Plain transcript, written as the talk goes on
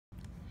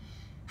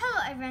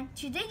everyone,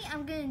 today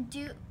I'm going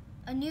to do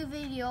a new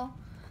video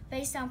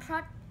based on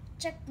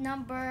project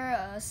number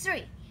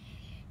 3.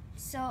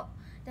 So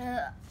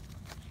the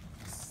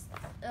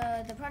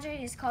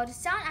project is called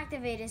Sound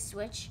Activated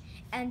Switch,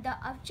 and the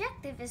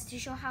objective is to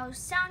show how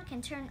sound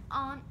can turn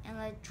on an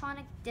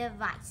electronic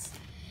device.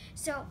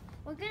 So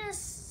we're going to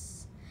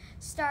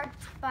start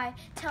by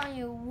telling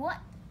you what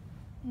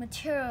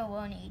material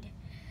we'll need.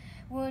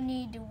 We'll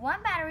need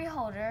one battery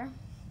holder.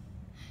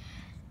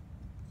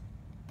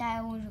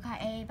 That will require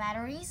 8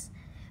 batteries,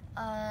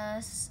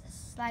 a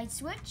slide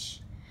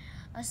switch,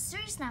 a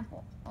 3 snap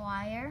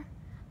wire,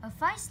 a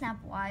 5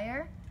 snap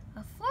wire,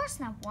 a 4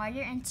 snap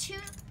wire, and two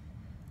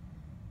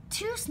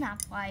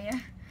snap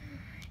wire,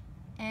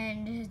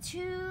 and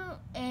 2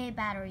 A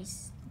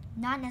batteries,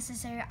 not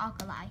necessarily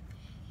alkali.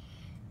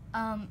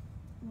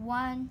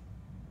 One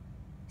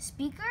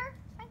speaker,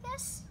 I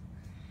guess,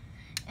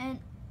 and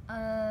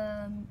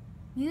a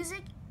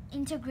music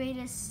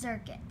integrated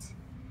circuit,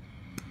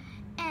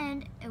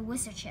 and a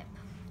whistle chip.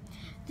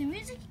 The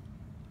music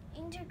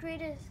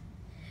integrated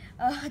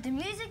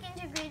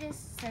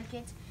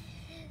circuit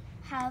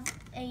have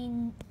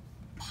a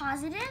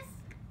positive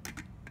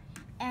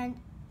and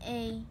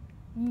a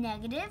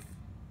negative,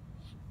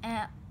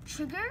 a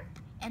trigger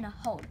and a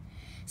hold.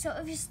 So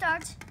if you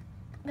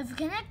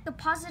connect the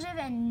positive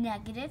and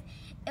negative,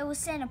 it will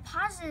send a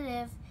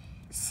positive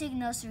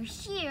signal through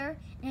here,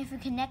 and if you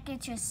connect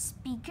it to a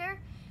speaker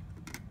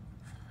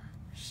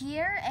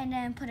here and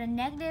then put a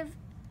negative,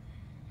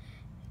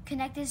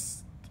 connect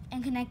this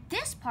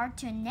part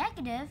to a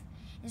negative,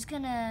 is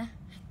gonna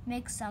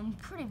make some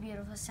pretty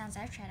beautiful sounds.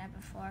 I've tried that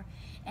before.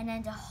 And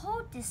then to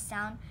hold this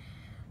sound,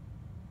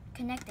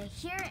 connect it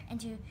here, and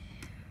to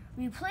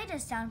replay the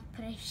sound,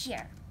 put it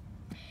here.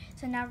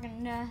 So now we're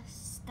gonna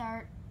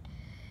start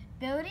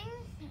building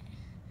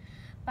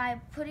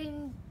by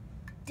putting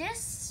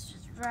this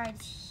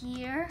right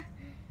here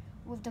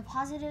with the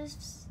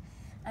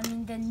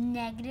the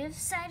negative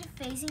side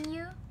facing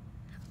you.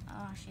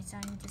 Oh, she's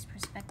on this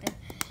perspective.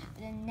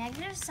 The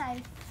negative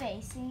side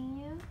facing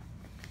you,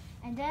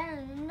 and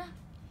then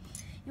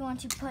you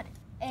want to put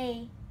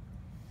a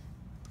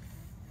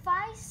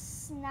 5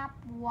 snap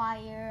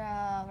wire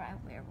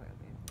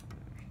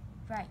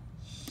right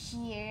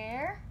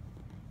here,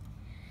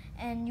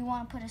 and you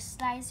want to put a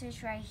slide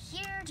switch right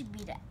here to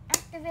be the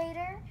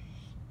activator,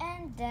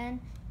 and then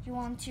you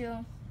want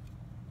to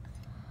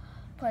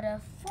put a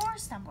 4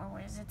 snap wire,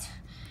 where is it,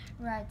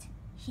 right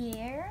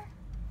here,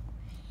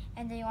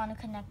 and then you want to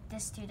connect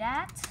this to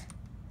that,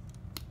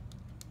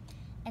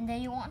 and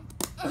then you want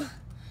to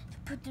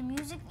put the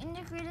music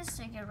integrated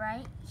circuit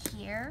right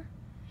here,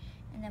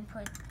 and then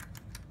put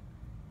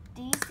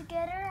these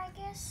together, I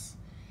guess,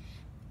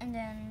 and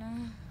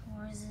then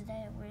where is it,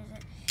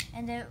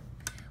 and the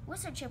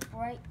whistle chip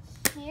right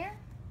here,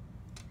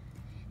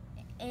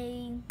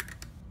 a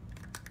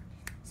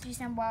 3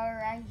 snap wire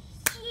right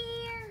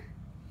here,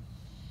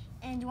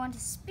 and you want a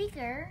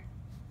speaker,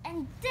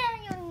 and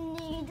then you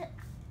need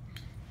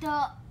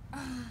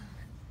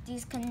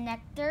these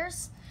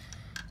connectors,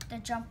 the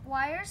jump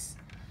wires.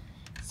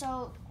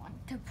 So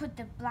to put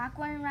the black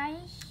one right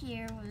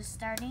here, we're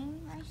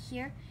starting right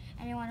here,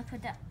 and you want to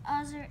put the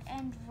other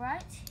end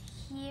right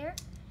here,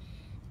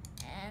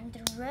 and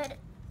the red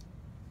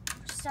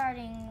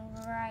starting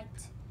right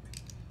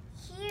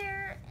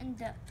here, and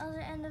the other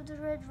end of the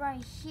red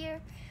right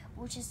here,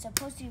 which is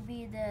supposed to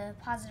be the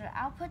positive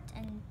output,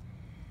 and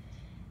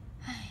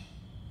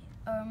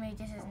or maybe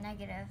this is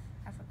negative,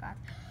 I forgot.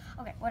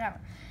 Okay, whatever.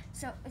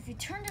 So if you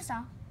turn this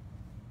on,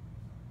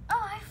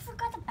 oh, I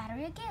forgot the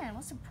battery again.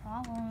 What's the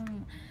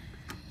problem?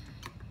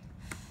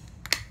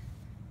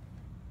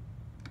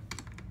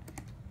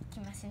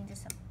 Keep messing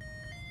this up.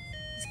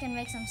 It's gonna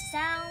make some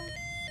sound.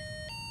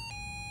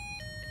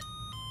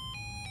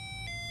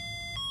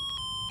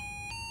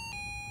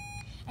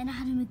 And I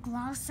had to make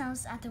loud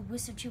sounds at the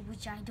whistle chip,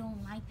 which I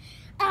don't like.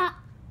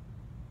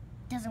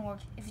 Doesn't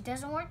work. If it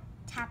doesn't work,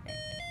 tap it.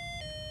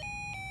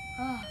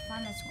 Oh,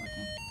 fine, that's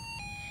working.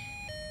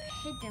 I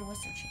hate the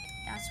whistle chip,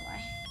 that's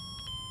why.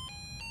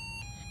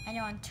 I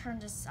know, and turn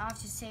this off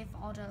to save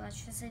all the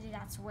electricity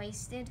that's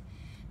wasted.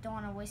 Don't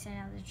want to waste any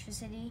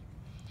electricity.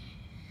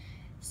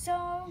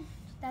 So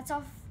that's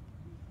all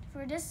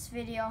for this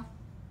video.